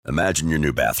Imagine your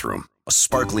new bathroom. A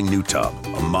sparkling new tub,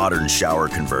 a modern shower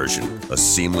conversion, a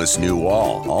seamless new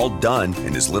wall, all done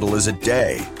in as little as a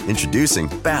day. Introducing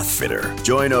Bath Fitter.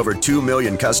 Join over 2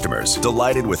 million customers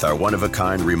delighted with our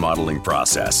one-of-a-kind remodeling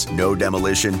process. No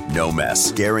demolition, no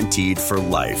mess. Guaranteed for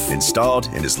life. Installed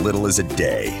in as little as a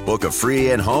day. Book a free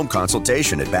in-home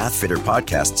consultation at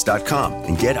bathfitterpodcasts.com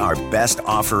and get our best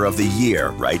offer of the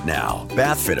year right now.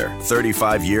 Bath Fitter,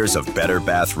 35 years of better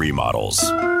bath remodels.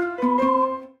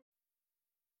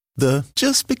 The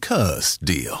just because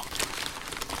deal.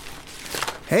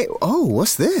 Hey,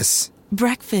 what's this?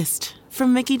 Breakfast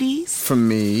from Mickey D's. From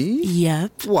me?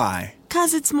 Yep. Why?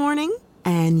 'Cause it's morning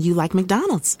and you like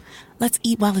McDonald's. Let's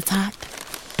eat while it's hot.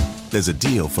 There's a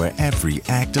deal for every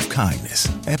act of kindness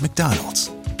at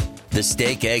McDonald's. The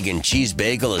steak, egg, and cheese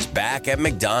bagel is back at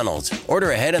McDonald's.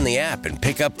 Order ahead on the app and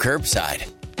pick up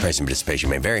curbside. Price and participation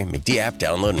may vary. McD app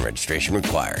download and registration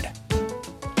required.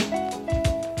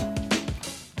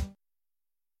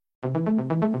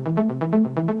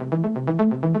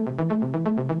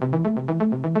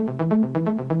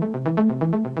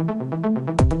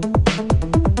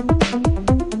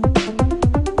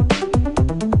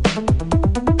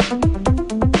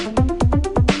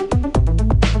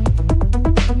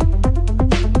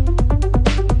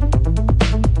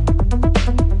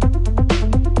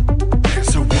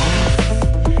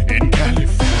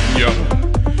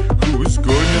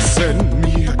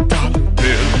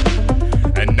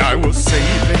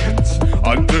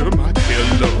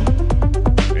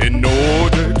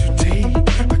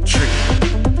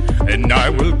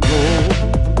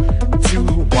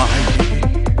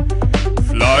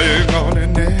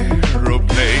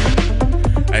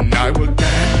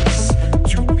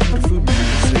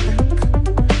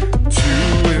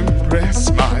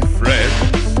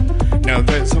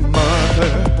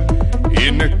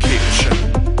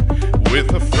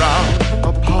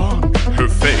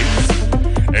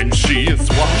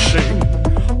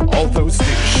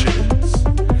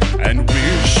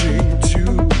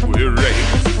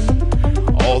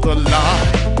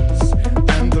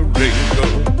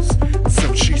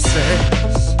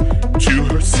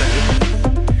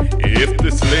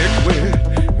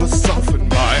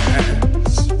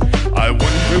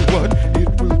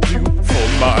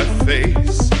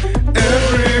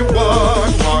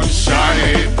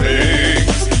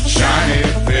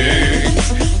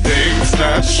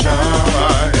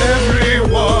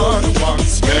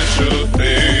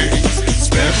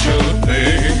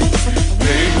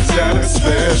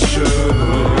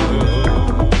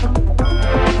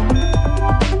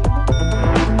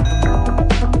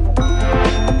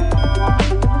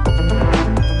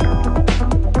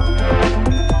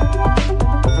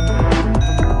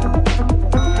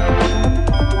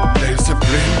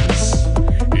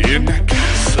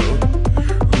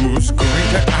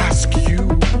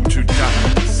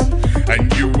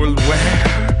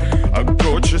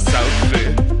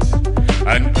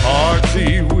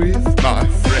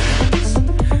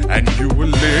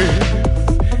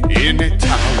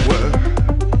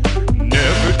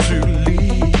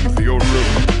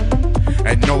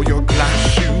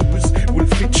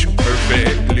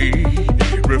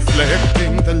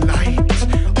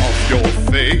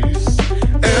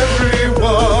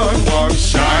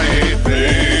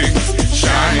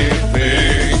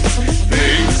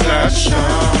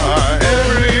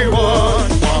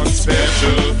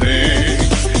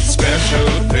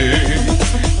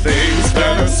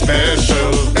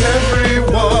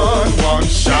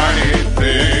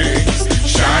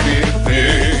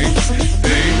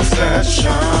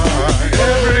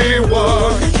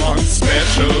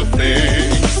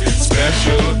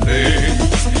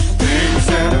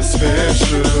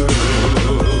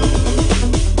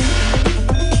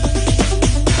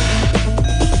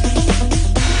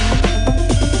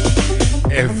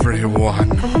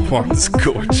 Wants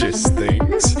gorgeous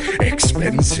things,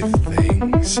 expensive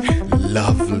things,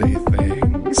 lovely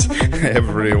things.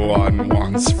 Everyone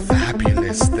wants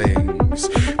fabulous things,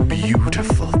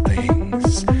 beautiful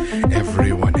things,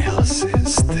 everyone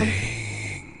else's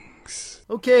things.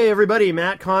 Okay, everybody,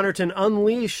 Matt Connarton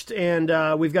Unleashed, and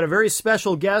we've got a very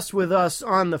special guest with us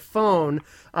on the phone.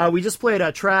 We just played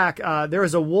a track. There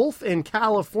is a Wolf in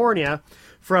California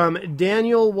from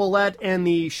Daniel Ouellette and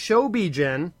the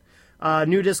Shobijin.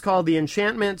 New disc called The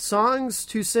Enchantment, Songs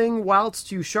to Sing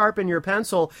Whilst You Sharpen Your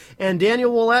Pencil. And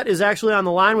Daniel Ouellette is actually on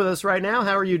the line with us right now.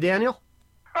 How are you, Daniel?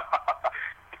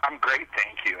 I'm great,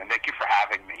 thank you, and thank you for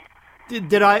having me.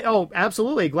 Did I? Oh,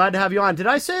 absolutely. Glad to have you on. Did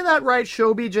I say that right,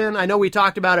 Shobijin? I know we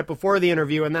talked about it before the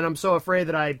interview, and then I'm so afraid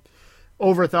that I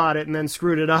overthought it and then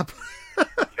screwed it up. No,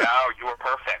 you were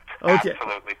perfect. Okay.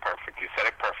 Absolutely perfect. You said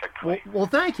it perfect. Well,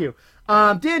 thank you.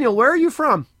 Daniel, where are you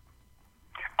from?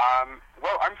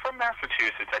 Well, I'm from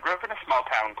Massachusetts. I grew up in a small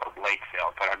town called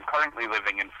Lakeville, but I'm currently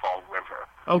living in Fall River.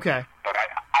 Okay. But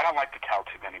I don't like to tell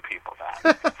too many people that.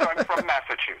 So I'm from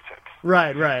Massachusetts.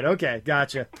 Right. Okay,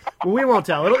 gotcha. Well, we won't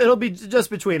tell. It'll be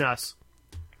just between us.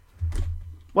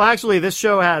 Well, actually, this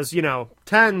show has,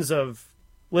 tens of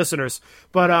listeners,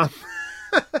 but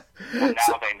Well,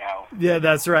 now they know. Yeah,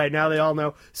 that's right. Now they all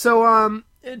know. So,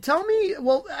 tell me.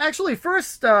 Well, actually,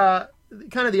 first, kind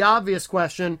of the obvious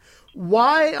question: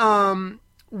 why the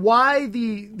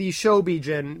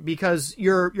Shobijin? Because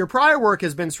your prior work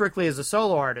has been strictly as a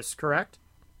solo artist, correct?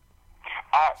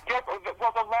 Yeah.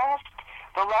 Well, the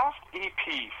last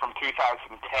EP from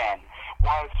 2010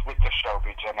 was with the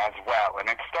Shobijin as well, and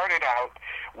it started out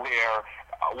where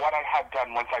what I had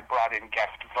done was I brought in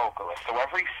guest vocalists, so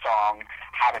every song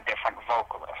had a different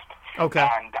vocalist. Okay.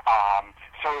 And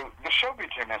so the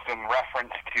Shobijin is in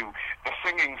reference to the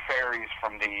singing fairies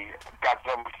from the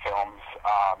Godzilla films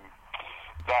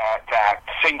that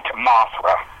sing to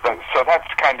Mothra. So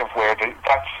that's kind of where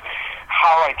that's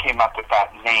how I came up with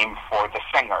that name for the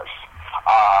singers.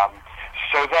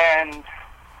 So then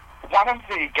one of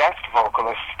the guest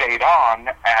vocalists stayed on,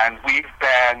 and we've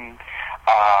been,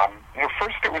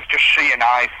 first it was just she and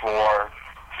I for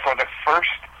the first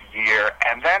year,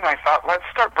 and then I thought, let's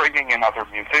start bringing in other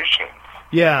musicians.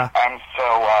 Yeah. And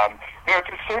so,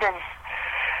 to sort of,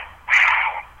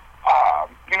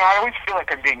 I always feel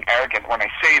like I'm being arrogant when I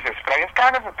say this, but I have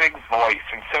kind of a big voice,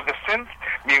 and so the synth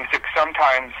music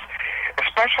sometimes,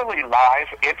 especially live,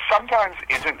 it sometimes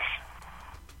isn't,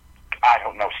 I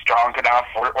don't know, strong enough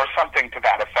or something to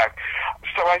that effect.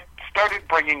 So I started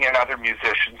bringing in other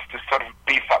musicians to sort of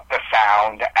beef up the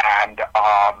sound, and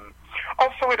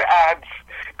also it adds,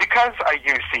 because I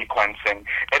use sequencing,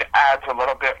 it adds a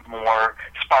little bit more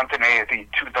spontaneity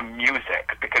to the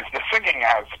music, because the singing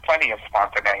has plenty of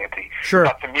spontaneity. Sure.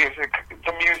 But the music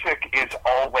is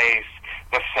always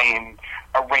the same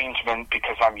arrangement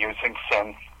because I'm using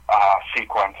synth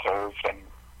sequencers,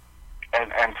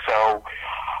 and so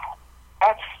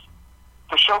that's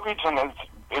the Shobijin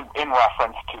is in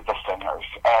reference to the singers.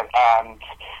 And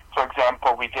for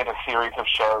example, we did a series of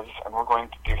shows, and we're going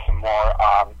to do some more.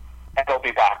 And there'll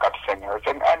be backup singers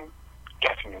and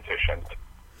guest musicians.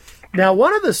 Now,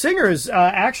 one of the singers,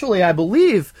 actually, I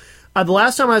believe, the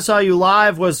last time I saw you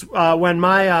live was when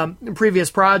my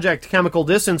previous project, Chemical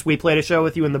Distance, we played a show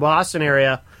with you in the Boston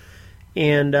area.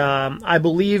 And I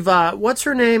believe, what's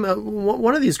her name?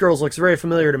 One of these girls looks very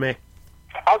familiar to me.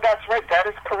 Oh, that's right. That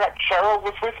is correct. Cheryl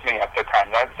was with me at the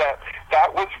time.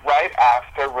 That was right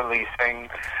after releasing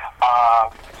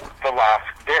the last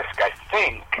disc, I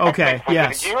think. Okay, yes.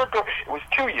 Was it a year ago? It was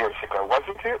 2 years ago,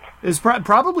 wasn't it? It's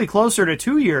probably closer to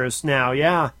 2 years now,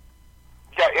 yeah.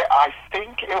 Yeah, I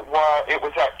think it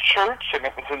was at church, and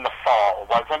it was in the fall,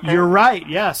 wasn't it? You're right,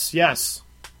 yes. Yeah,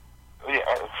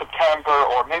 September,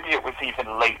 or maybe it was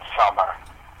even late summer.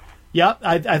 Yep,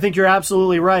 I think you're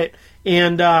absolutely right.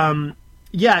 And,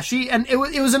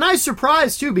 it was a nice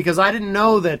surprise, too, because I didn't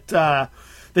know that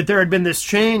there had been this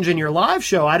change in your live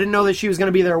show. I didn't know that she was going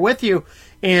to be there with you,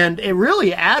 and it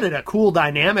really added a cool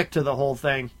dynamic to the whole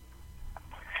thing.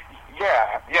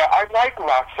 Yeah, I like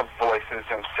lots of voices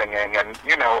and singing, and,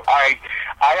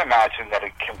 I imagine that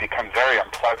it can become very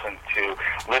unpleasant to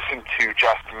listen to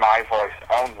just my voice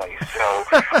only, so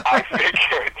I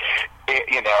figured,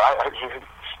 I should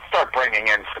start bringing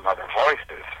in some other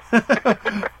voices.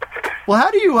 Well,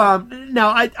 how do you, now,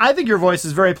 I think your voice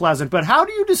is very pleasant, but how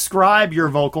do you describe your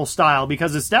vocal style?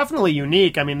 Because it's definitely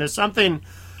unique. I mean, there's something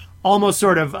almost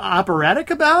sort of operatic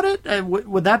about it.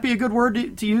 Would that be a good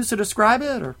word to use to describe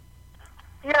it, or?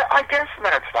 Yeah, I guess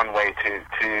that's one way to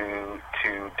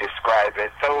describe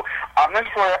it. So on this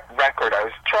record, I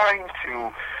was trying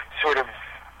to sort of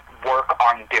work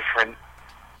on different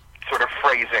sort of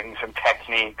phrasings and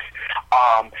techniques,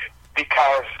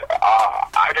 because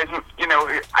I didn't,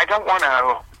 I don't want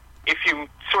to, if you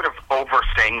sort of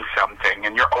oversing something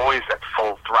and you're always at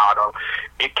full throttle,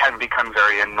 it can become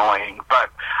very annoying.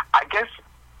 But I guess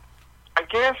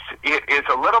it is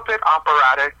a little bit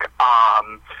operatic.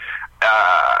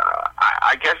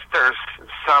 I guess there's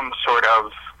some sort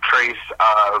of trace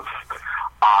of,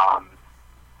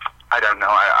 I don't know.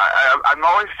 I'm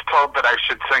always told that I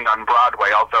should sing on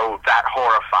Broadway, although that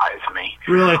horrifies me.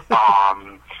 Really?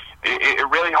 It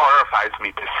really horrifies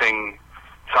me to sing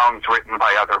songs written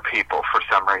by other people for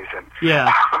some reason.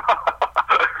 Yeah.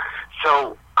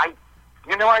 So I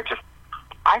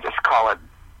just call it,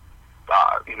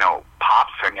 pop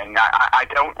singing. I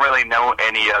don't really know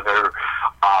any other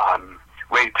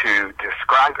way to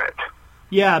describe it.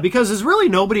 Yeah, because there's really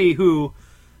nobody who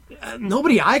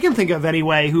nobody I can think of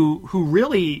anyway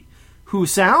who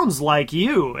sounds like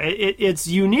you. It's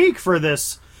unique for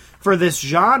this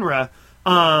genre.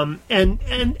 And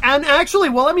actually,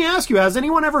 well, let me ask you: has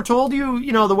anyone ever told you,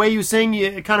 the way you sing,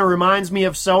 it kind of reminds me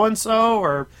of so and so,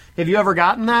 or have you ever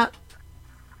gotten that?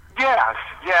 Yes.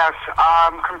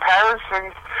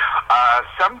 Comparisons.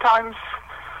 Sometimes,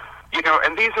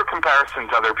 and these are comparisons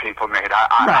other people made.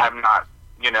 Right. I'm not,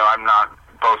 I'm not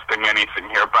boasting anything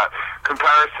here, but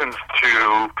comparisons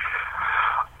to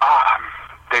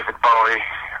David Bowie,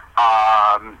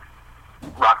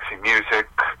 Roxy Music,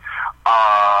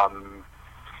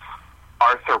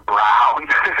 Arthur Brown.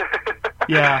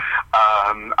 Yeah.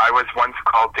 I was once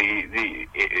called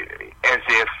as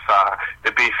if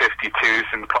the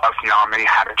B-52s and Klaus Nomi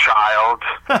had a child.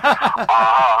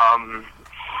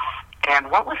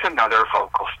 And what was another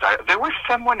vocal style? There was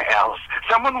someone else.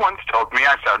 Someone once told me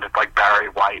I sounded like Barry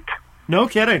White. No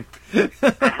kidding.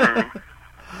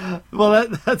 Well,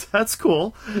 that's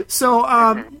cool. So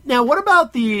now, what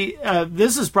about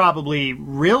this is probably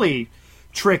really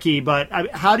tricky, but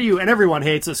how do you, and everyone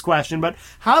hates this question, but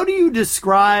how do you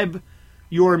describe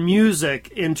your music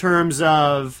in terms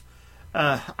of,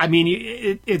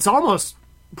 it's almost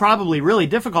probably really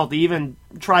difficult to even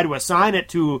try to assign it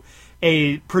to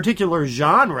a particular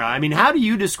genre. I mean, how do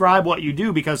you describe what you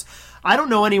do? Because I don't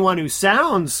know anyone who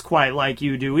sounds quite like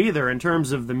you do either in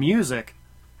terms of the music.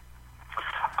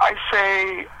 I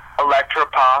say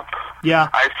electropop. Yeah.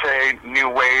 I say new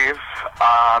wave.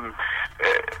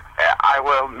 I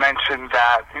will mention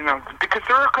that, because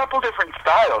there are a couple different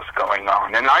styles going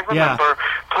on. And I remember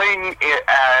playing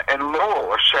in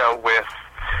Lowell a show with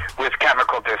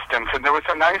Chemical Distance, and there was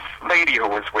a nice lady who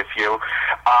was with you,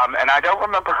 and I don't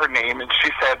remember her name, and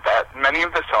she said that many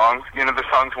of the songs, the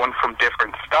songs went from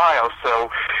different styles. So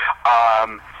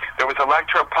there was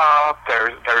electropop,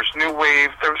 there's new wave,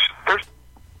 there's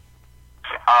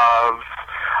of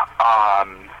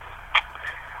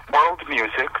world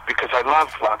music, because I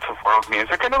love lots of world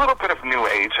music, and a little bit of new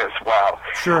age as well.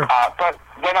 Sure. But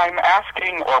when I'm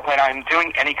asking, or when I'm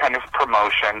doing any kind of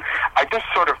promotion, I just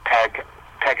sort of peg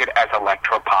it as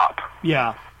electropop.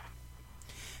 Yeah.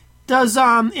 Does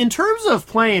in terms of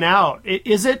playing out,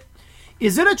 is it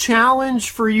a challenge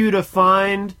for you to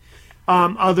find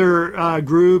other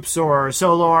groups or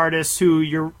solo artists who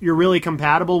you're really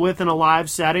compatible with in a live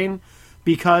setting,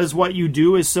 because what you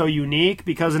do is so unique?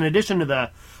 Because in addition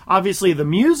to obviously the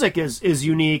music is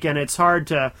unique, and it's hard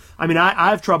to, I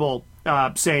have trouble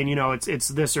saying, it's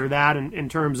this or that in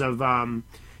terms of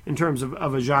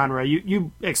a genre.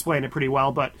 You explain it pretty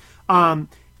well, but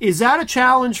is that a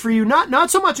challenge for you?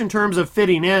 Not so much in terms of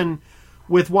fitting in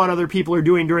with what other people are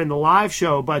doing during the live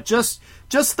show, but just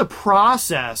the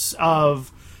process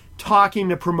of talking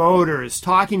to promoters,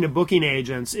 talking to booking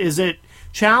agents. Is it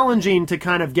challenging to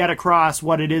kind of get across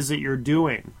what it is that you're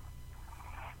doing?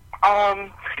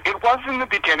 It was in the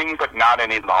beginning, but not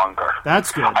any longer.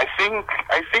 That's good. I think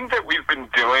that we've been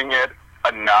doing it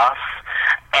enough.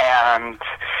 And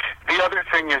the other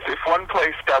thing is, if one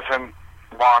place doesn't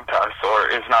want us or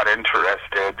is not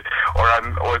interested,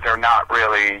 or they're not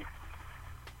really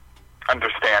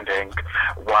understanding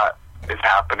what is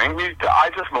happening, I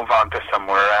just move on to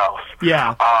somewhere else.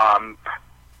 Yeah.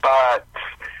 But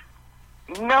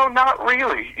no, not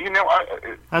really.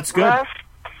 That's good. Last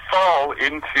fall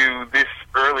into this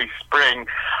early spring,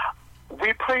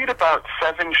 we played about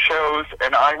 7 shows,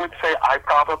 and I would say I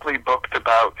probably booked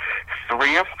about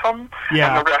 3 of them,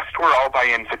 yeah, and the rest were all by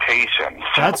invitation.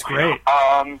 So, that's great.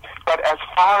 But as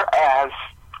far as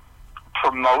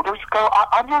promoters go,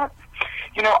 I'm not,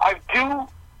 I do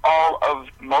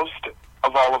most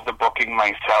of all of the booking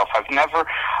myself. I've never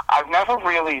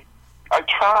really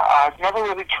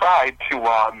tried to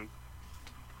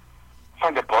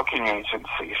find a booking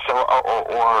agency,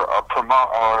 or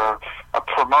a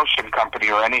promotion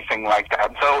company or anything like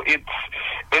that. So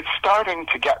it's starting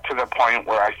to get to the point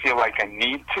where I feel like I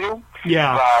need to.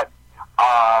 Yeah.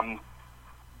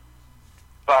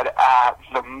 But at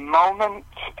the moment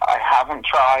I haven't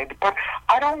tried. But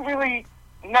I don't really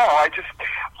know. I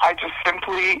just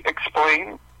simply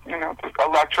explain, the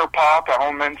electropop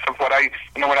elements of what I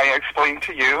explained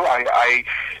to you. I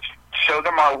show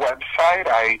them our website.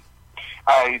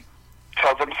 I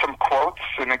tell them some quotes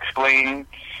and explain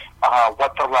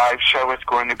what the live show is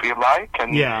going to be like,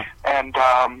 and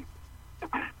I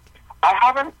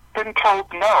haven't been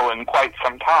told no in quite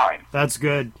some time. That's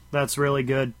good. That's really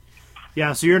good.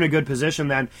 Yeah, so you're in a good position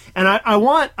then. And I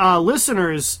want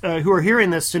listeners who are hearing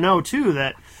this to know, too,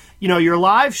 that, your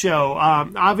live show,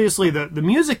 obviously the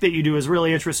music that you do is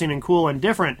really interesting and cool and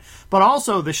different, but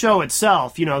also the show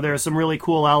itself, there are some really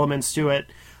cool elements to it.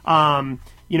 Theatrical,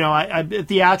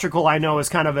 I know, is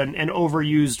kind of an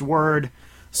overused word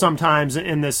sometimes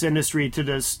in this industry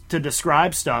to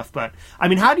describe stuff. But, I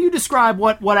mean, how do you describe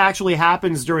what actually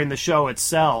happens during the show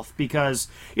itself? Because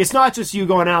it's not just you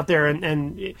going out there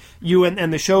and you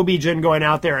and the Shobijin going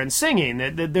out there and singing.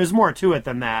 There's more to it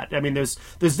than that. I mean, there's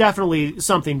definitely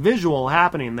something visual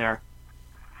happening there.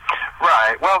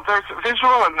 Right. Well, there's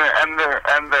visual and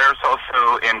there's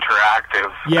also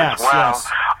interactive as well. Yes.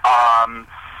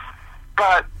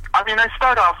 But I mean, I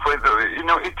start off with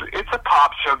it's a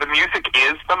pop show. The music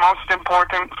is the most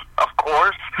important, of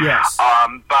course. Yes.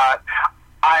 But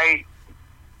I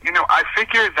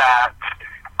figure that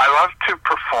I love to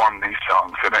perform these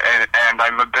songs, and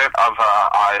I'm a bit of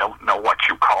I don't know what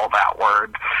you call that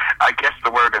word. I guess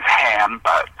the word is ham,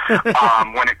 but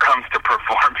when it comes to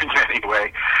performing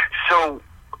anyway. So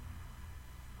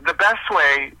the best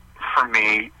way for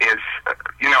me is,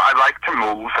 I like to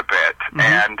move a bit,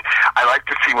 and I like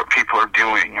to see what people are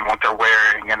doing and what they're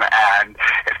wearing, and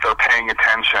if they're paying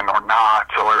attention or not,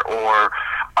 or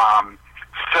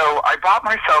so I bought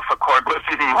myself a cordless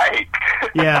mic.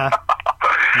 Yeah.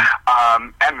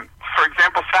 And for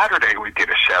example, Saturday we did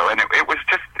a show, and it was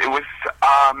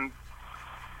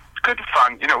good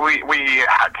fun. We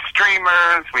had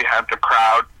streamers, we had the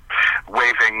crowd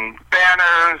waving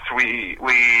banners, we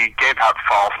gave out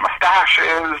false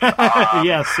mustaches.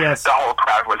 Yes. The whole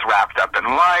crowd was wrapped up in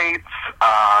lights.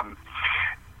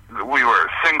 We were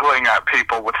singling out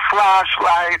people with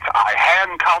flashlights. I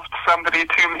handcuffed somebody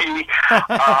to me.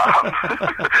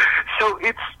 So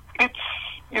it's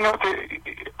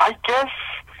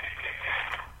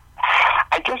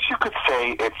I guess you could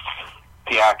say it's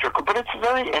theatrical, but it's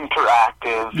very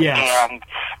interactive. Yes. And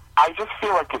I just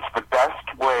feel like it's the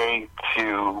best way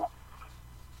to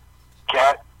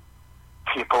get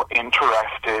people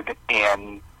interested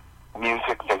in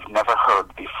music they've never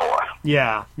heard before.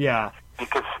 Yeah.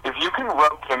 Because if you can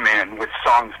rope them in with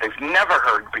songs they've never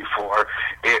heard before,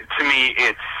 to me,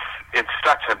 it's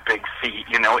such a big feat.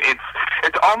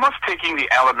 It's almost taking the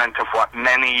element of what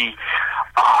many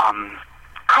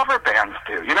cover bands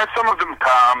do. Some of them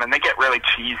come and they get really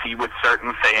cheesy with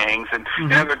certain things, and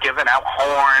they're giving out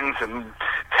horns and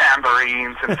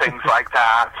tambourines and things like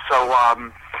that. So,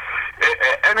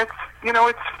 and it's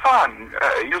fun.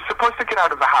 You're supposed to get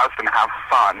out of the house and have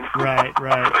fun. Right,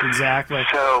 exactly.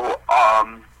 So,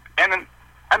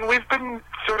 and we've been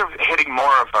sort of hitting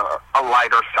more of a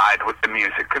lighter side with the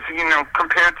music, because,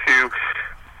 compared to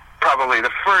probably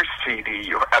the first CD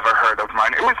you've ever heard of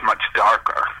mine, it was much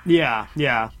darker. Yeah.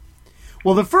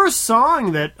 Well, the first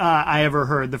song that I ever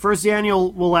heard, the first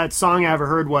Daniel Ouellette song I ever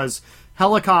heard was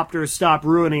Helicopters Stop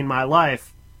Ruining My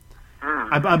Life.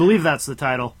 I believe that's the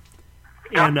title.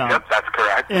 Yep, that's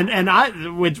correct.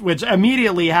 And which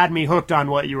immediately had me hooked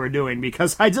on what you were doing,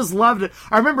 because I just loved it.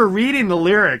 I remember reading the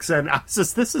lyrics, and I was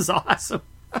just, this is awesome.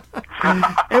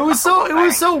 It was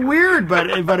so weird, but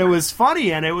it was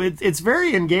funny, and it's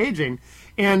very engaging.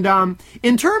 And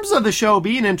in terms of the show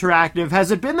being interactive,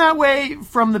 has it been that way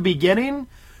from the beginning,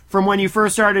 from when you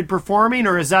first started performing,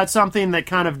 or is that something that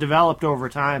kind of developed over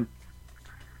time?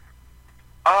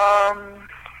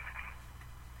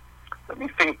 Let me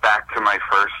think back to my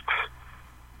first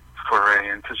foray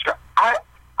into show. I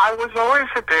was always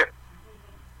a bit...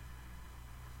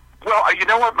 Well, you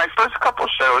know what? My first couple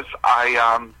shows,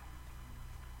 I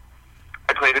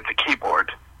played at the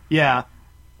keyboard. Yeah.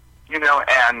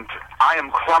 And I am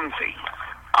clumsy.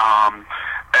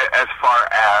 As far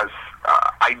as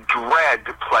I dread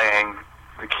playing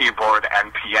the keyboard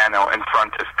and piano in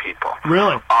front of people.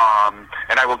 Really?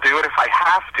 And I will do it if I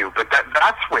have to, but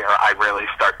that's where I really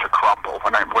start to crumble,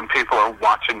 when people are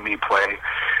watching me play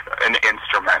an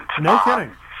instrument. No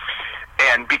kidding.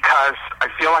 And because I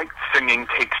feel like singing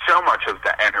takes so much of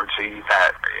the energy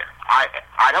that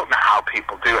I don't know how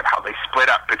people do it, how they split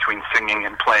up between singing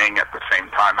and playing at the same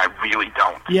time. I really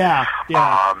don't. Yeah.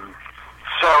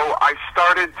 So I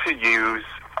started to use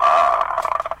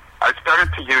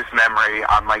memory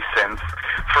on my synth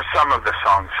for some of the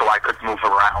songs so I could move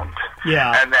around.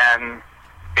 Yeah. And then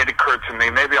it occurred to me,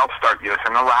 maybe I'll start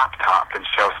using a laptop and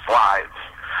show slides.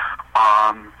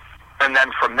 And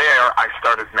then from there, I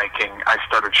started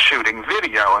shooting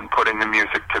video and putting the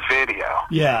music to video.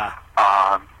 Yeah.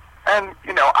 And,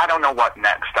 I don't know what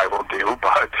next I will do,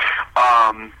 but,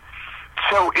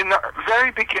 so in the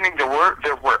very beginning, there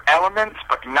were elements,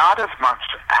 but not as much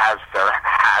as there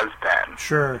has been.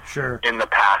 Sure. In the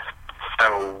past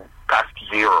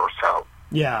year or so.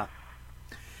 Yeah.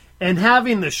 And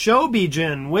having the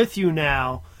Shobijin with you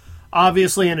now,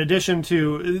 obviously, in addition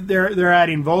to they're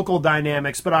adding vocal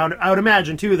dynamics, but I would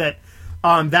imagine too that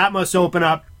that must open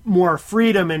up more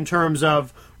freedom in terms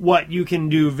of what you can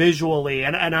do visually,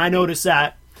 and I noticed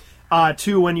that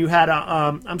too when you had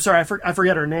I'm sorry, I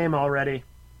forget her name already.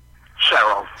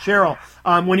 Cheryl.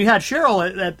 When you had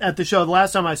Cheryl at the show the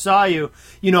last time I saw you,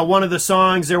 one of the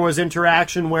songs there was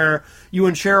interaction where you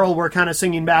and Cheryl were kind of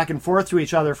singing back and forth to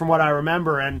each other, from what I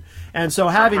remember, and so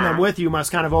having them with you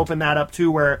must kind of open that up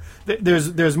too, where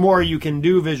there's more you can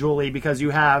do visually because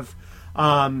you have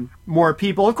more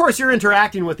people. Of course, you're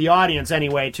interacting with the audience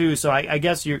anyway too, so I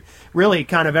guess you really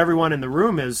kind of everyone in the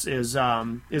room is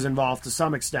involved to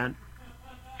some extent.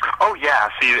 Oh, yeah.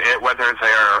 See, whether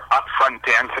they're up front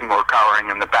dancing or cowering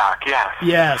in the back, yes.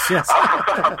 Yes.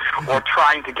 Or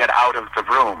trying to get out of the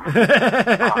room.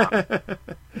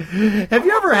 Have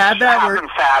you ever had that? On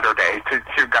Saturday,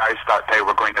 two guys thought they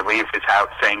were going to leave his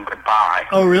house saying goodbye.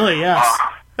 Oh, really? Yes.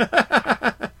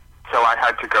 So I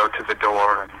had to go to the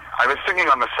door, and I was singing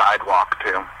on the sidewalk,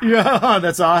 too. Yeah,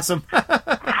 that's awesome.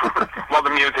 Well, the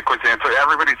music was in, so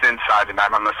everybody's inside, and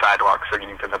I'm on the sidewalk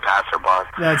singing to the passerby.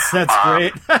 That's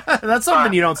great. That's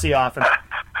something you don't see often.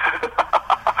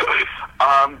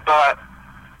 But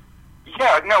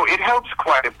yeah, no, it helps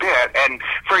quite a bit. And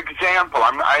for example,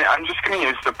 I'm just going to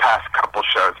use the past couple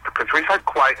shows because we've had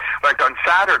quite, like on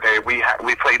Saturday we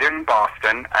played in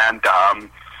Boston, and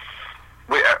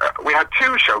we had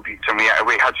two Shobijin.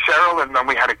 We had Cheryl, and then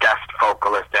we had a guest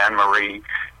vocalist, Anne-Marie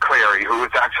Cleary, who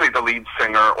was actually the lead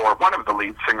singer, or one of the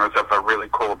lead singers of a really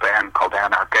cool band called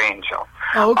Archangel.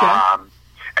 Oh, okay.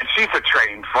 And she's a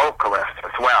trained vocalist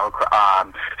as well.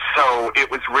 So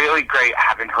it was really great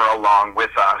having her along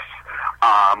with us.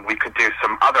 We could do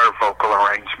some other vocal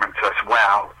arrangements as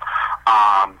well.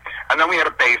 And then we had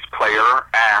a bass player,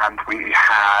 and we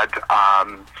had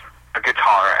a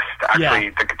guitarist. Actually,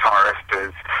 the guitarist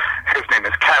his name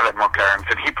is Kevin Mulcairns,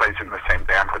 and he plays in the same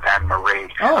band with Anne-Marie.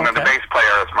 Oh, and then the bass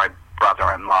player is my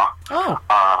brother-in-law. Oh.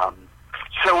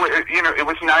 So, it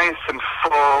was nice and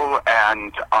full,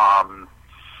 and,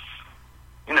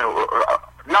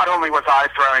 not only was I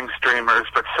throwing streamers,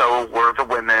 but so were the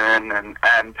women, and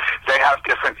they have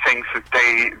different things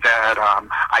that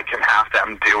I can have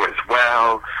them do as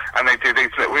well. And they do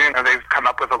these, they've come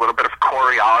up with a little bit of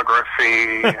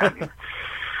choreography,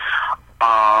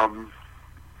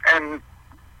 and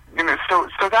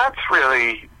so that's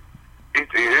really,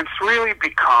 it's really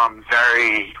become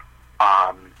very,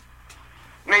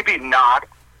 maybe not,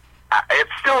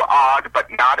 it's still odd, but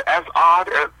not as odd.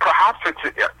 Perhaps it's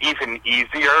even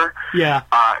easier. Yeah.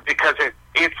 Because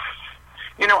it's,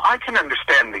 I can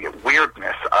understand the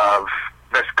weirdness of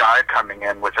this guy coming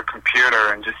in with a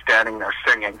computer and just standing there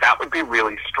singing. That would be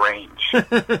really strange. And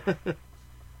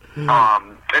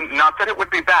not that it would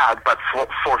be bad, but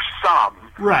for some,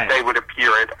 right, they would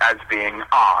appear it as being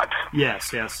odd.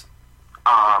 Yes.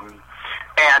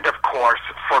 And, of course,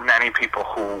 for many people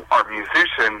who are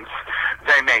musicians,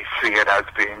 they may see it as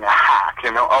being a hack,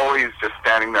 always just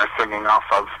standing there singing off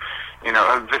of,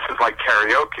 this is like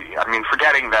karaoke. I mean,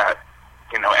 forgetting that,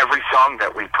 every song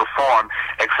that we perform,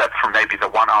 except for maybe the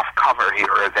one-off cover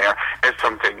here or there, is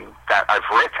something that I've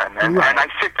written. And, right, and I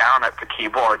sit down at the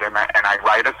keyboard and I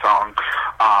write a song.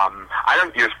 I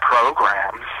don't use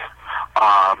programs.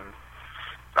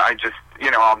 I just,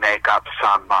 I'll make up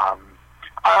some...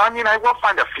 I will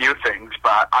find a few things,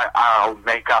 but I'll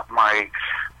make up my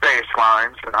bass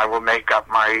lines, and I will make up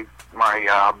my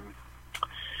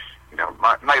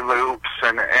loops,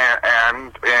 and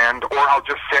or I'll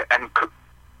just sit and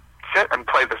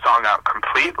play the song out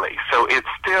completely. So it's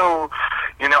still,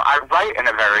 I write in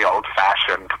a very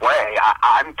old-fashioned way.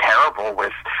 I'm terrible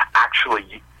with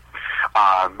actually.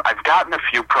 I've gotten a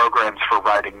few programs for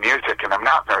writing music, and I'm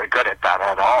not very good at that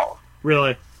at all.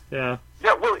 Really? Yeah.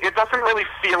 Yeah, well, it doesn't really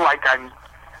feel like I'm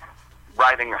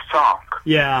writing a song.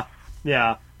 Yeah.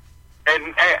 And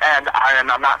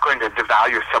I'm not going to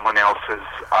devalue someone else's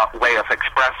way of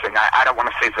expressing. I don't want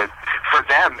to say that for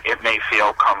them it may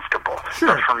feel comfortable,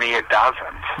 sure, but for me it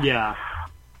doesn't. Yeah.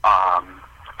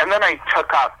 And then I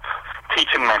took up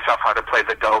teaching myself how to play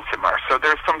the dulcimer. So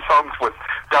there's some songs with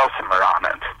dulcimer on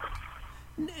it.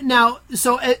 Now,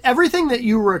 so everything that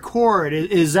you record,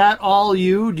 is that all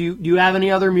you? Do you have any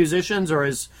other musicians, or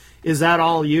is that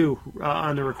all you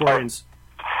on the recordings?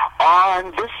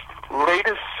 On this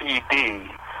latest CD,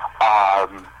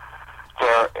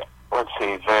 there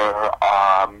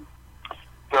are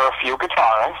a few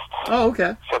guitarists. Oh,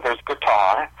 okay. So there's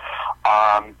guitar.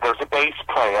 There's a bass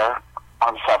player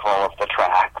on several of the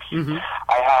tracks. Mm-hmm.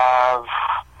 I have...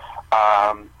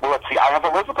 I have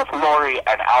Elizabeth Laurie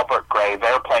and Albert Gray.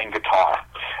 They're playing guitar.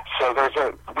 So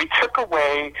we took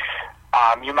away,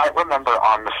 you might remember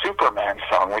on the Superman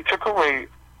song, we took away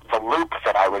the loop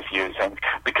that I was using,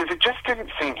 because it just didn't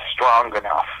seem strong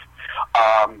enough.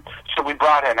 So we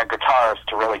brought in a guitarist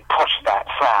to really push that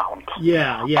sound.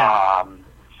 Yeah.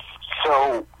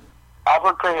 So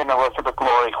Albert Gray and Elizabeth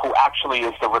Laurie, who actually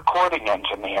is the recording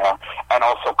engineer and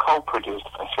also co-produced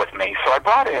this with me. So I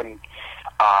brought in,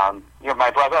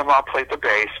 my brother-in-law played the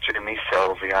bass, Jimmy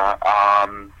Sylvia.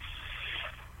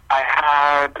 I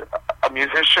had a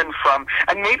musician from,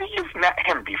 and maybe you've met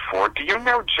him before. Do you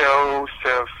know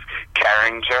Joseph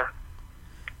Carringer?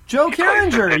 Joe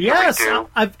Carringer, yes.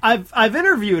 I've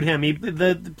interviewed him. He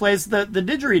plays the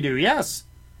didgeridoo, yes.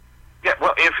 Yeah,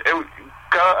 well,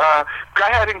 go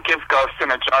ahead and give Ghost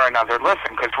in a Jar another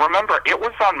listen, because remember, it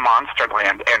was on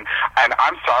Monsterland, and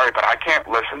I'm sorry, but I can't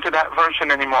listen to that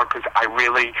version anymore, because I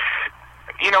really...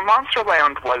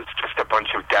 Monsterland was just a bunch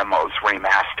of demos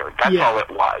remastered. That's all it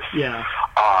was. Yeah.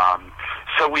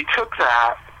 So we took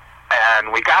that,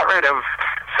 and we got rid of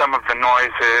some of the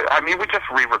noises. I mean, we just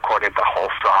re-recorded the whole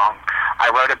song. I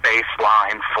wrote a bass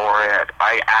line for it.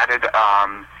 I added,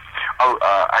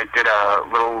 I did a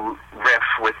little riff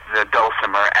with the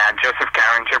dulcimer, and Joseph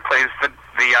Carringer plays the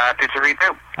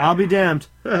didgeridoo. I'll be damned.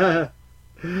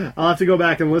 I'll have to go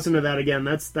back and listen to that again.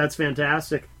 That's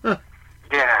fantastic.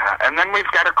 Yeah, and then we've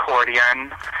got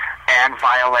accordion and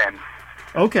violin.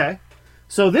 Okay,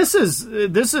 so this is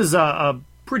a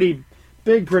pretty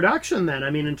big production then. I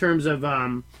mean, in terms of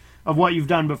what you've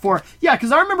done before. Yeah,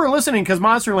 because I remember listening, because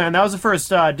Monsterland, that was the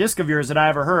first disc of yours that I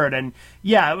ever heard, and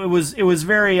yeah, it was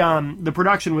very the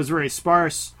production was very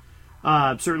sparse,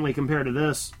 certainly compared to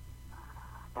this.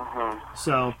 Mm-hmm.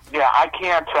 So yeah, I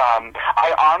can't.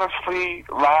 I honestly,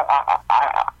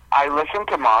 I listened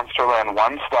to Monsterland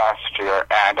once last year,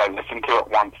 and I listened to it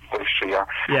once this year.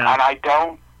 Yeah. And I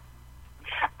don't,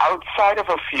 outside of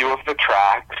a few of the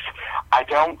tracks, I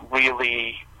don't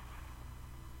really,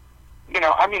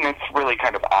 it's really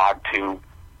kind of odd to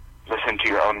listen to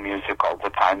your own music all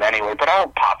the time anyway, but I'll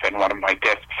pop in one of my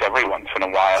discs every once in a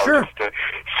while just to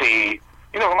see,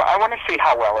 I want to see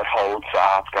how well it holds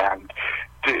up, and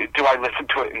do I listen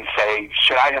to it and say,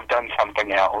 should I have done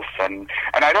something else? And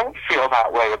I don't feel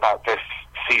that way about this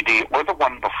CD or the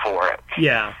one before it.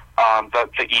 Yeah. The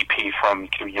EP from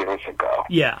 2 years ago.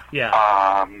 Yeah.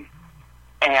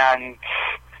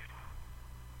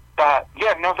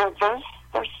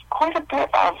 There's quite a bit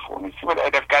of, let me see what,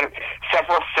 I've got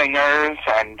several singers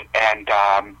and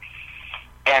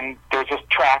there's this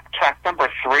track number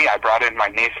 3, I brought in my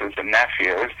nieces and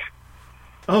nephews.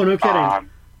 Oh, no kidding.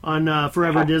 On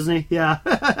Forever Disney, yeah.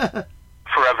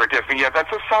 Forever Disney, yeah.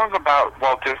 That's a song about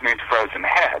Walt Disney's Frozen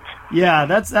Head. Yeah,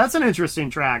 that's an interesting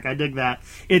track. I dig that.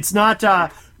 It's not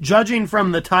judging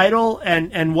from the title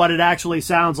and what it actually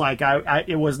sounds like.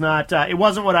 It was not. It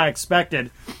wasn't what I expected,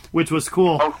 which was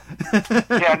cool. Oh,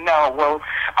 yeah, no. Well,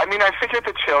 I mean, I figured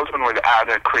the children would add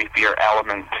a creepier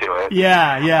element to it.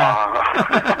 Yeah.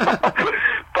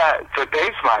 But the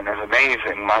bass line is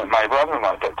amazing. My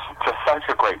brother-in-law did just such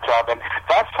a great job. And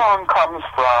that song comes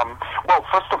from, well,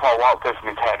 first of all, Walt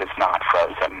Disney's Head is not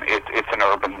frozen. It's an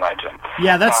urban legend.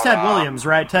 Yeah, that's Ted Williams,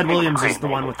 right? Ted Williams is the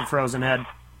one with the frozen head.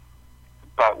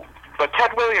 But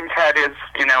Ted Williams' head is,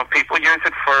 people use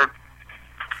it for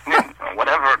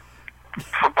whatever,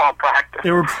 football practice.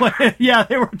 They were playing,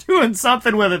 they were doing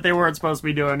something with it they weren't supposed to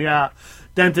be doing,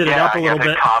 dented it up a little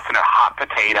bit. Tossing a hot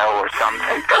potato or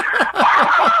something.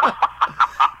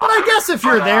 But I guess if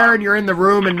you're there and you're in the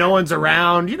room and no one's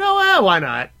around, why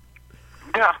not?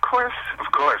 Yeah, of course.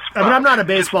 I mean, I'm not a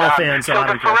baseball fan, so I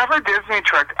don't care. The Forever Disney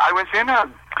trick, I was in a,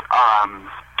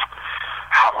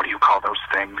 what do you call those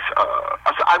things?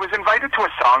 I was invited to a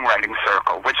songwriting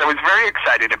circle, which I was very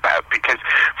excited about because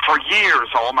for years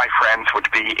all my friends would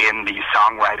be in these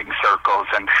songwriting circles,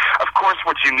 and of course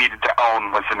what you needed to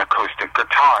own was an acoustic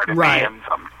guitar to be in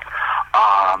them.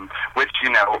 Which,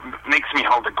 makes me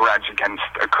hold a grudge against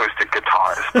acoustic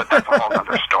guitars, but that's a whole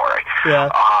other story. Yeah.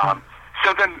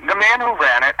 So the man who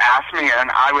ran it asked me, and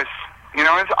I was, I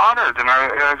was honored, and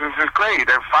this is great,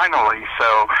 finally.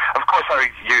 So, of course, I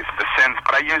used the synth,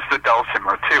 but I used the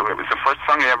dulcimer, too. It was the first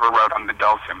song I ever wrote on the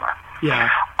dulcimer. Yeah.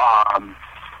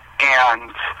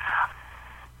 And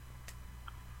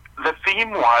the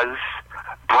theme was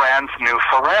Brand's New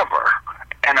Forever.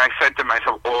 And I said to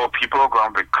myself, people are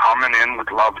going to be coming in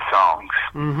with love songs.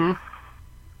 Mm-hmm.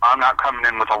 I'm not coming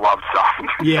in with a love song.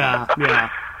 Yeah.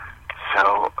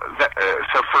 So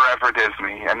Forever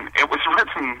Disney, and it was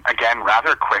written again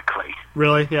rather quickly.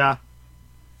 Really? Yeah.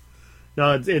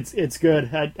 No, it's good.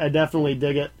 I definitely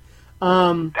dig it.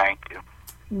 Thank you.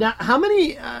 Now, how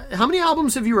many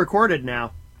albums have you recorded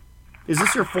now? Is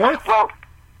this your 4th? Well,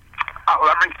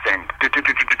 let me think.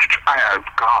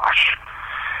 Gosh.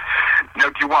 Now,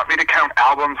 do you want me to count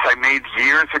albums I made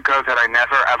years ago that I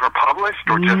never ever published,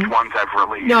 or just ones I've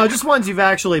released? No, just ones you've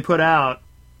actually put out.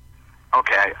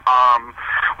 Okay.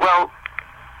 Well,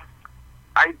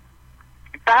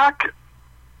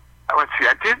 let's see.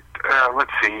 I did.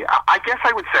 Let's see. I guess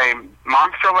I would say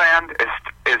Monsterland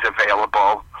is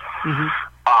available.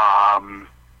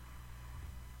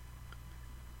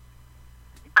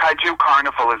 Kaiju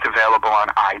Carnival is available on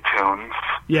iTunes.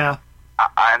 Yeah.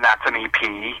 And that's an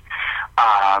EP.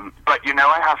 But You Know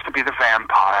I Have to Be the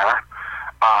Vampire.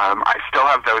 I still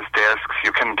have those discs.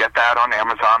 You can get that on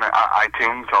Amazon,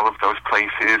 iTunes, all of those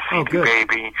places. Oh, CD good.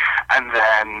 Baby, and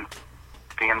then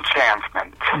The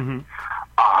Enchantment.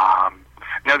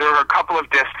 Now, there are a couple of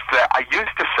discs that I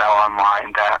used to sell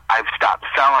online that I've stopped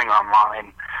selling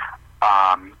online.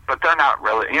 But they're not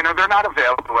really, they're not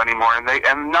available anymore,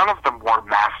 and none of them were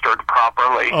mastered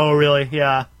properly. Oh, really?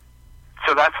 Yeah.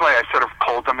 So that's why I sort of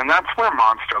pulled them, and that's where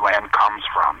Monsterland comes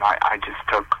from. I just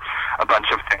took a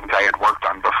bunch of things I had worked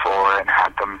on before and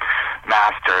had them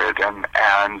mastered, and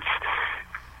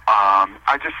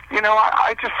I just,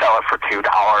 I just sell it for $2.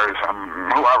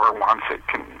 Whoever wants it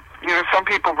can, some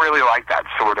people really like that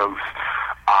sort of,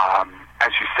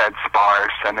 as you said,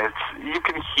 sparse, and you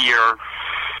can hear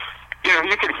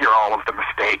all of the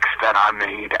mistakes that I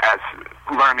made as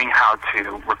learning how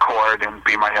to record and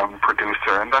be my own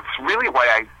producer, and that's really why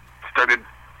I started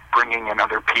bringing in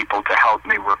other people to help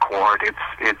me record.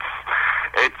 It's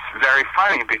very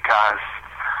funny because,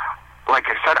 like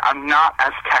I said, I'm not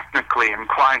as technically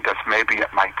inclined as maybe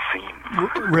it might seem.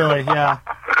 Really, yeah.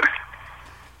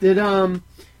 Did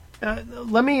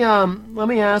let me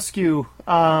ask you,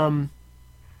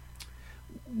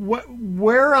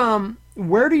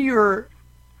 where do your...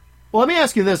 Well, let me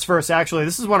ask you this first, actually.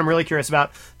 This is what I'm really curious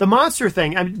about. The monster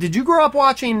thing. Did you grow up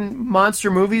watching monster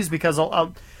movies? Because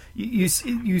you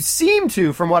seem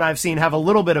to, from what I've seen, have a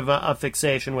little bit of a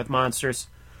fixation with monsters.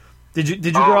 Did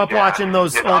you grow up watching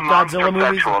those old Godzilla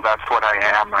movies? That's what I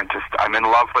am. I'm in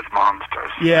love with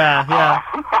monsters. Yeah.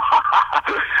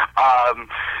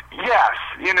 Yes.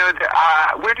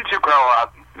 Where did you grow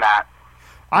up, Matt?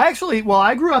 I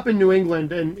grew up in New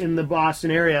England, in the Boston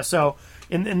area. So,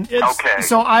 okay.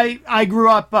 So I grew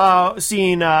up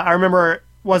seeing. I remember,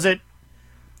 it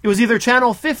was either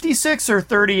channel 56 or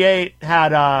 38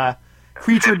 had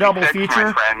Creature Double Feature.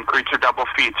 My friend, Creature Double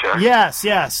Feature. Yes.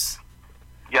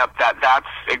 Yep, that's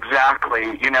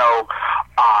exactly,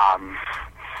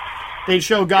 They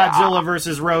show Godzilla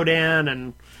versus Rodan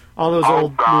and all those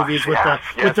old movies with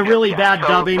the really bad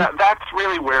dubbing. That's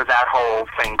really where that whole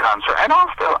thing comes from. And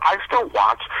also, I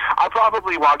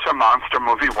probably watch a monster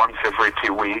movie once every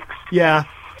 2 weeks. Yeah.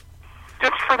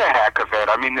 Just for the heck of it.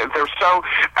 I mean, they're so,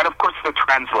 and of course the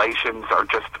translations are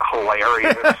just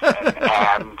hilarious,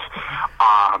 and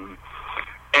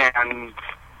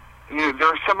there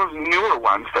are some of the newer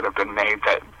ones that have been made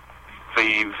that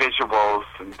the visuals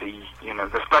and the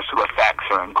special effects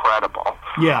are incredible.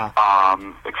 Yeah.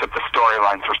 Except the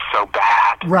storylines are so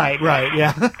bad. Right,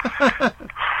 yeah.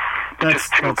 It's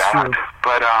just too bad. True.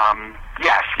 But,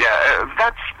 yes,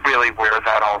 that's really where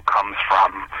that all comes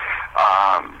from.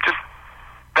 Just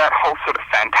that whole sort of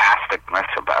fantasticness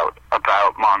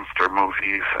about monster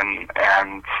movies,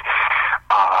 and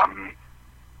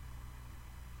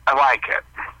I like it.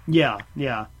 Yeah.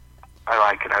 I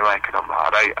like it a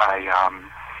lot.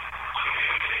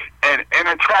 And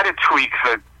I try to tweak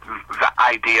the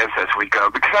ideas as we go,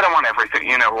 because I don't want everything,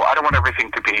 I don't want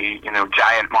everything to be,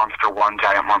 giant monster 1,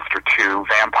 giant monster 2,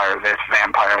 vampire this,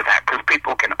 vampire that, because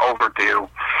people can overdo.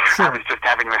 Sure. I was just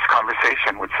having this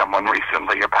conversation with someone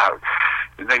recently about,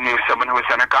 they knew someone who was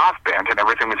in a goth band, and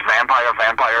everything was vampire,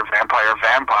 vampire, vampire,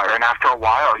 vampire, and after a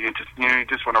while, you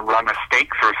just want to run a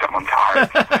stake through someone's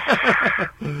heart.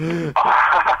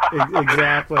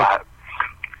 Exactly.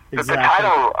 But the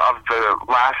title of the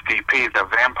last EP, the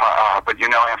vampire, but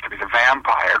I have to be the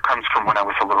vampire, comes from when I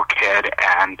was a little kid,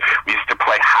 and we used to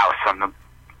play house on the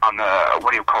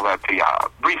what do you call that, the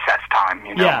recess time,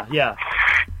 Yeah.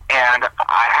 And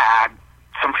I had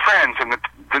some friends, and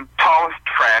the tallest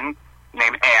friend,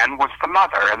 named Anne, was the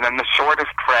mother, and then the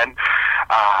shortest friend,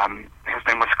 his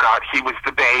name was Scott, he was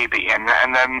the baby, and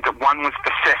then the one was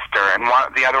the sister, and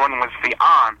the other one was the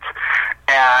aunt.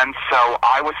 And so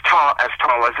I was as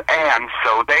tall as Anne,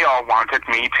 so they all wanted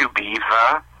me to be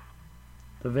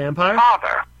the vampire?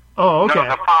 Father. Oh, okay. No,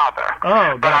 the father.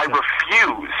 Oh, gotcha. But I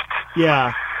refused.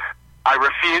 Yeah. I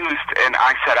refused, and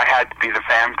I said I had to be the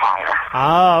vampire.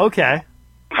 Oh, okay.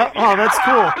 Oh, that's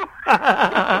cool.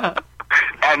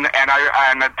 And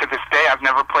to this day, I've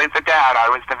never played the dad. I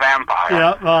was the vampire.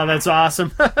 Yeah. Oh, that's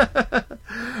awesome.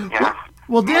 Yeah.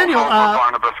 Well, Daniel, for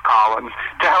Barnabas Collins.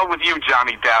 To hell with you,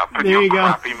 Johnny Depp, and there your you go.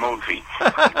 crappy movie.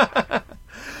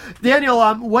 Daniel,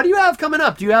 what do you have coming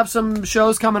up? Do you have some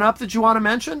shows coming up that you want to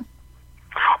mention?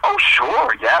 Oh,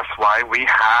 sure, yes. Why, we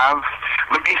have,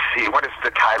 let me see, what is the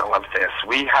title of this?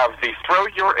 We have the Throw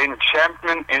Your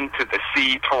Enchantment into the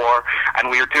Sea tour, and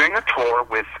we are doing a tour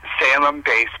with Salem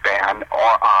bass band,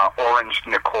 Orange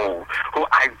Nicole, who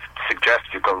I suggest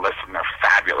you go listen. They're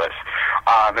fabulous.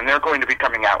 And they're going to be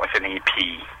coming out with an EP.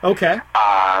 Okay.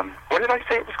 What did I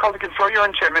say it was called again? Throw Your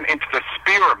Enchantment into the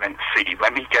Spearmint Sea.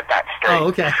 Let me get that straight. Oh,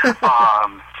 okay.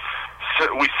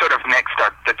 So we sort of mixed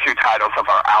the two titles of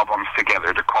our albums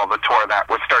together to call the tour that.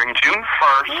 We're starting June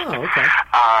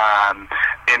 1st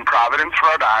in Providence,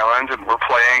 Rhode Island, and we're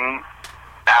playing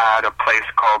at a place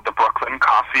called the Brooklyn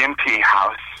Coffee and Tea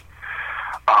House.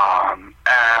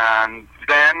 And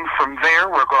then from there,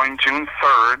 we're going June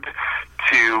 3rd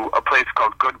to a place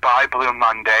called Goodbye Blue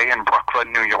Monday in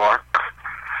Brooklyn, New York.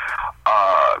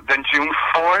 Then June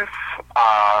 4th,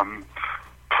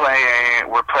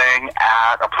 we're playing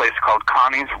at a place called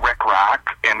Connie's Rick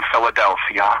Rack in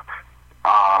Philadelphia.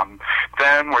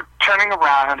 Then we're turning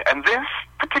around, and this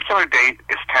particular date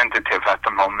is tentative at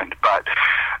the moment, but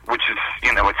which is,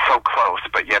 it's so close,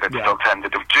 but yet it's still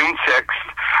tentative. June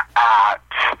 6th at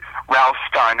Ralph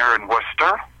Steiner in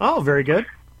Worcester. Oh, very good.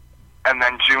 And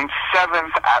then June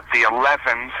 7th at the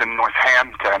 11s in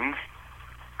Northampton.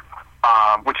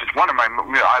 Which is one of my,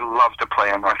 I love to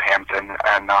play in Northampton,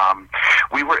 and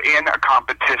we were in a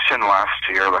competition last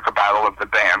year, like a battle of the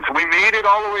bands. We made it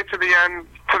all the way to the end.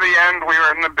 We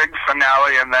were in the big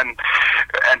finale, and then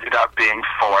ended up being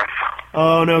 4th.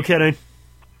 Oh, no kidding.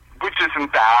 Which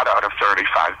isn't bad out of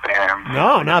 35 bands.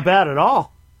 No, not bad at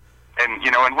all. And,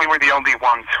 and we were the only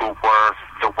ones who were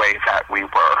the way that we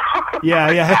were.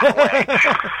 Yeah.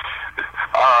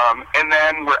 And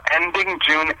then we're ending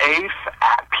June 8th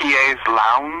at PA's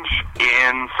Lounge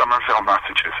in Somerville,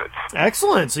 Massachusetts.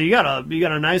 Excellent. So you got a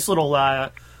nice little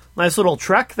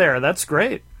trek there. That's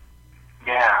great.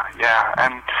 Yeah.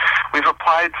 And we've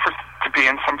applied to be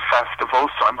in some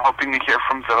festivals, so I'm hoping to hear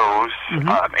from those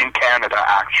in Canada,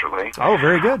 actually. Oh,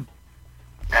 very good.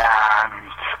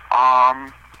 And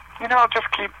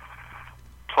just keep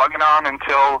plugging on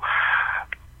until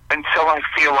I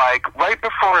feel like, right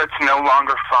before it's no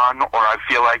longer fun, or I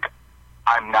feel like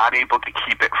I'm not able to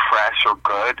keep it fresh or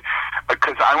good,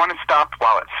 because I want to stop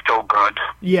while it's still good.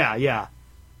 Yeah.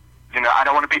 I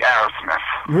don't want to be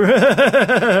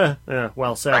Aerosmith. Yeah,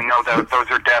 well said. I know that those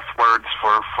are death words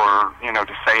for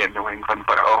to say in New England,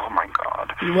 but oh my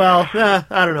God. Well,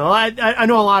 I don't know. I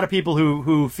know a lot of people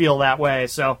who feel that way,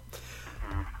 so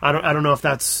I don't know if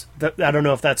that's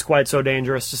quite so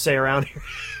dangerous to say around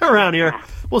here.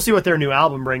 We'll see what their new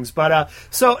album brings. But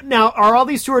so now, are all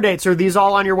these tour dates? Are these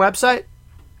all on your website?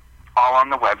 all on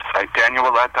the website,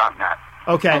 DanielOuellette.net.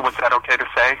 Okay. Was that okay to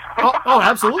say? oh,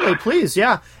 absolutely. Please,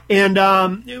 yeah. And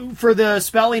for the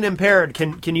spelling impaired,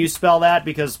 can you spell that?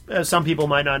 Because some people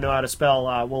might not know how to spell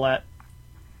Ouellette.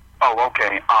 Oh,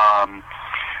 okay.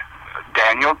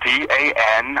 Daniel,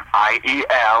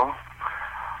 DANIEL,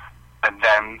 and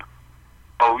then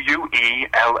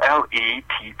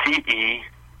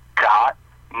OUELLETTE.net,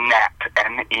 NET.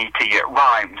 It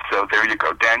rhymes, so there you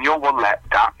go.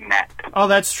 DanielOuellette.net. Oh,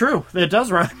 that's true. It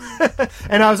does rhyme.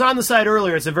 And I was on the site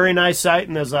earlier. It's a very nice site,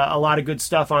 and there's a lot of good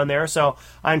stuff on there. So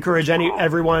I encourage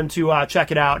everyone to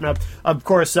check it out. And of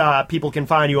course, people can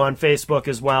find you on Facebook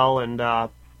as well. And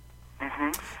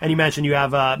and you mentioned you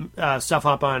have stuff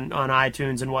up on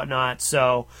iTunes and whatnot.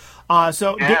 So Yeah. And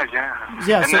so there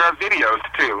are videos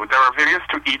too. There are videos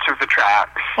to each of the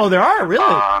tracks. Oh, there are,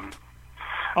 really.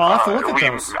 I'll have to look at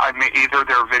those. I mean, either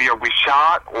they're video we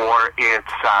shot, or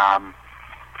it's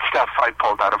stuff I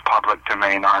pulled out of public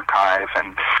domain archive.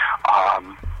 And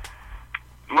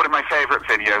one of my favorite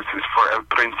videos is for El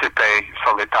Príncipe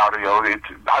Solitario.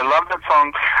 I love that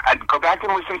song. I'd go back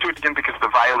and listen to it again because the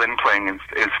violin playing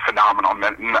is phenomenal.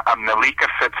 Malika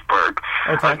Fitzberg,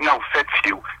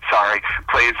 Fitzhugh,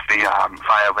 plays the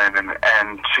violin,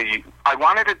 and I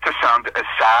wanted it to sound as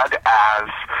sad as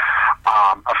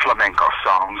a flamenco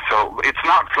song. So it's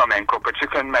not flamenco, but you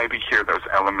can maybe hear those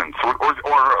elements, or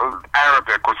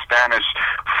Arabic or Spanish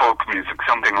folk music,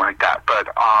 something like that. But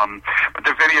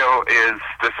the video is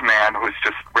this man who's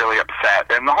just really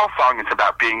upset, and the whole song is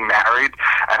about being married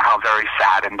and how very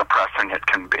sad and depressing it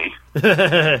can be.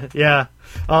 Yeah.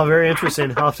 Oh, very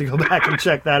interesting. I'll have to go back and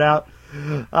check that out.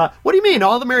 What do you mean?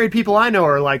 All the married people I know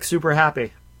are like super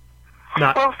happy.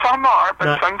 Well, some are,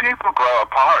 but some people grow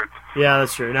apart. Yeah,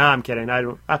 that's true. No, I'm kidding.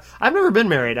 I've never been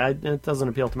married. It doesn't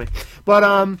appeal to me. But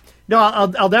no,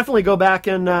 I'll definitely go back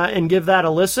and give that a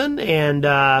listen. And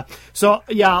so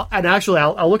yeah, and actually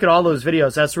I'll look at all those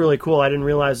videos. That's really cool. I didn't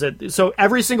realize that. So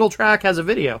every single track has a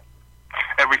video.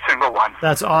 Every single one.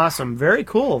 That's awesome. Very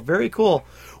cool. Very cool.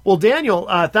 Well, Daniel,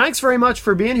 thanks very much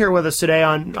for being here with us today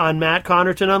on Matt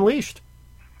Connarton Unleashed.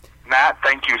 Matt,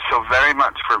 thank you so very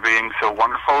much for being so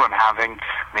wonderful and having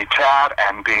me chat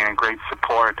and being a great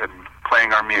support and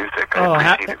playing our music.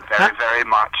 I appreciate it very, very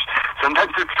much.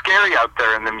 Sometimes it's scary out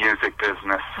there in the music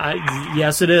business.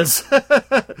 Yes, it is.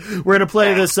 We're going to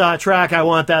play this track, I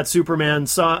Want That Superman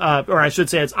song, or I should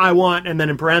say it's I Want, and then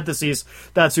in parentheses,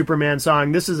 That Superman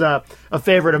Song. This is a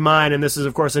favorite of mine, and this is,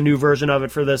 of course, a new version of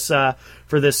it for this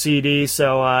CD,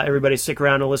 so everybody stick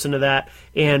around and listen to that.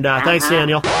 And thanks,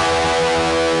 Daniel.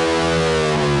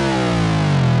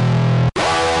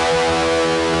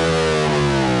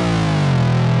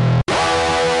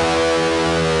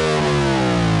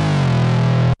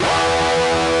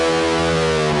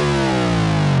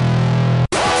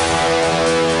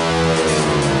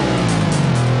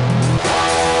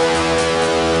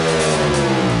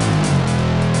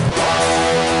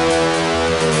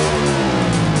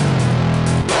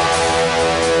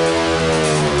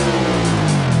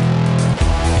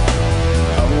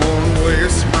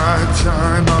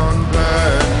 Time on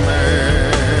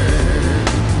Batman.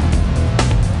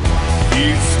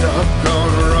 He's stuck on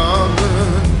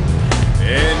Robin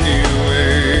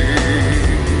anyway.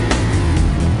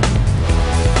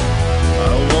 I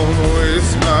won't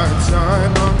waste my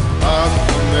time on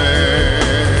Aquaman.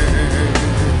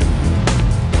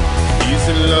 He's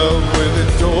in love with a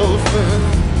dolphin,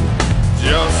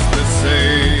 just the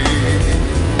same.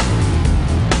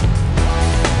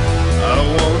 I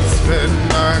won't spend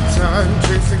my time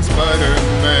chasing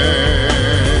Spider-Man.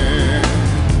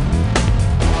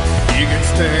 He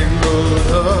gets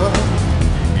tangled up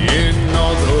in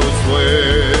all those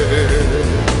webs.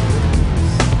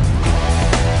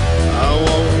 I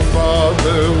won't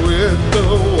bother with the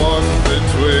Wonder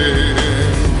Twins.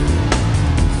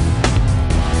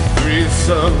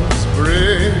 Threesomes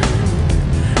bring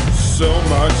so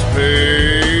much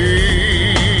pain.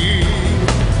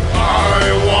 I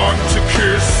want to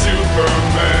kiss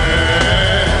Superman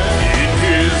in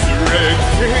his red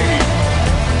cape.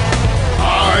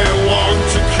 I want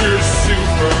to kiss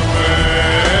Superman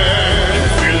and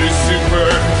feel his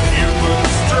superhuman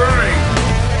strength.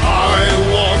 I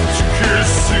want to kiss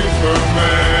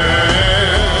Superman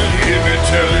in a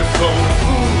telephone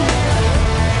booth.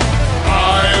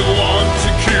 I want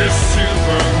to kiss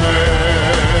Superman.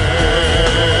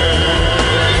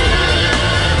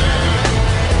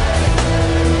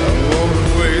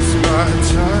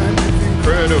 Time with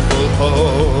Incredible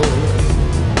Hulk.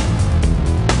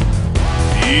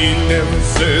 He never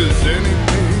says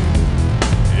anything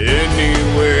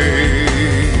anyway.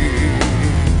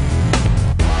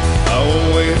 I won't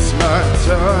waste my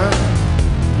time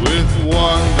with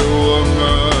Wonder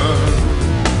Woman,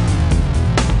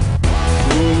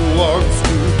 who wants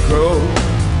to go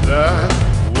that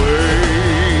way.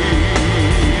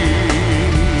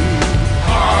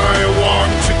 I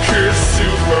want to kiss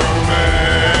Superman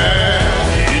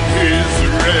in his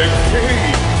red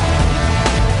cape.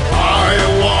 I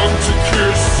want to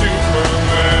kiss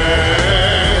Superman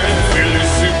and feel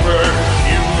his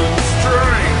superhuman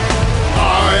strength. I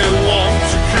want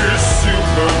to kiss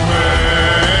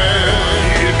Superman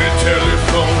in a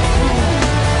telephone booth.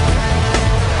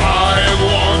 I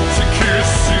want to kiss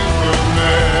Superman.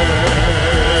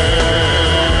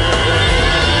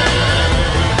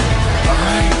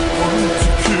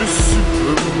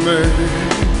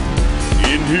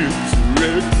 In his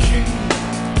red cape,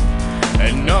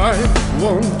 and I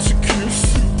want to kiss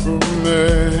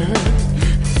Superman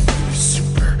in his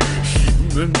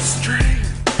superhuman strength.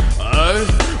 I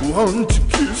want to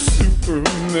kiss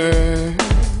Superman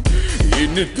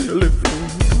in a telephone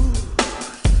booth.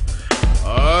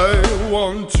 I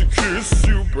want to kiss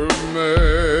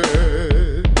Superman.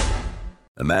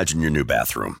 Imagine your new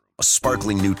bathroom. A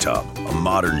sparkling new tub, a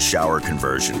modern shower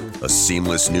conversion, a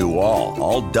seamless new wall,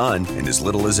 all done in as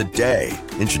little as a day.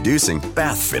 Introducing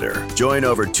Bath Fitter. Join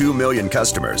over 2 million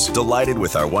customers delighted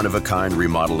with our one-of-a-kind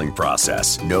remodeling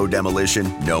process. No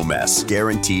demolition, no mess.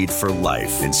 Guaranteed for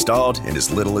life. Installed in as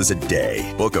little as a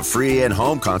day. Book a free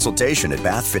in-home consultation at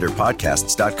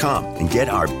bathfitterpodcasts.com and get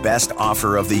our best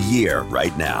offer of the year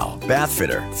right now. Bath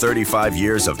Fitter, 35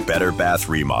 years of better bath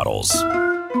remodels.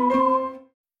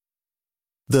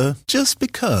 The Just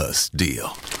Because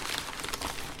deal.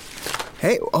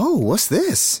 Hey, what's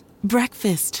this?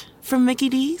 Breakfast from Mickey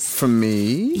D's? From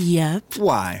me? Yep.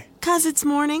 Why? 'Cause it's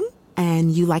morning,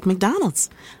 and you like McDonald's.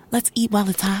 Let's eat while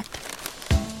it's hot.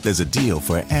 There's a deal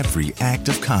for every act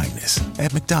of kindness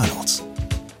at McDonald's.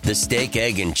 The steak,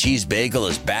 egg, and cheese bagel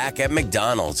is back at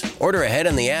McDonald's. Order ahead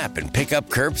on the app and pick up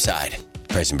curbside.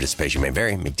 Price and participation may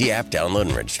vary. McD app download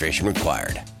and registration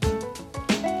required.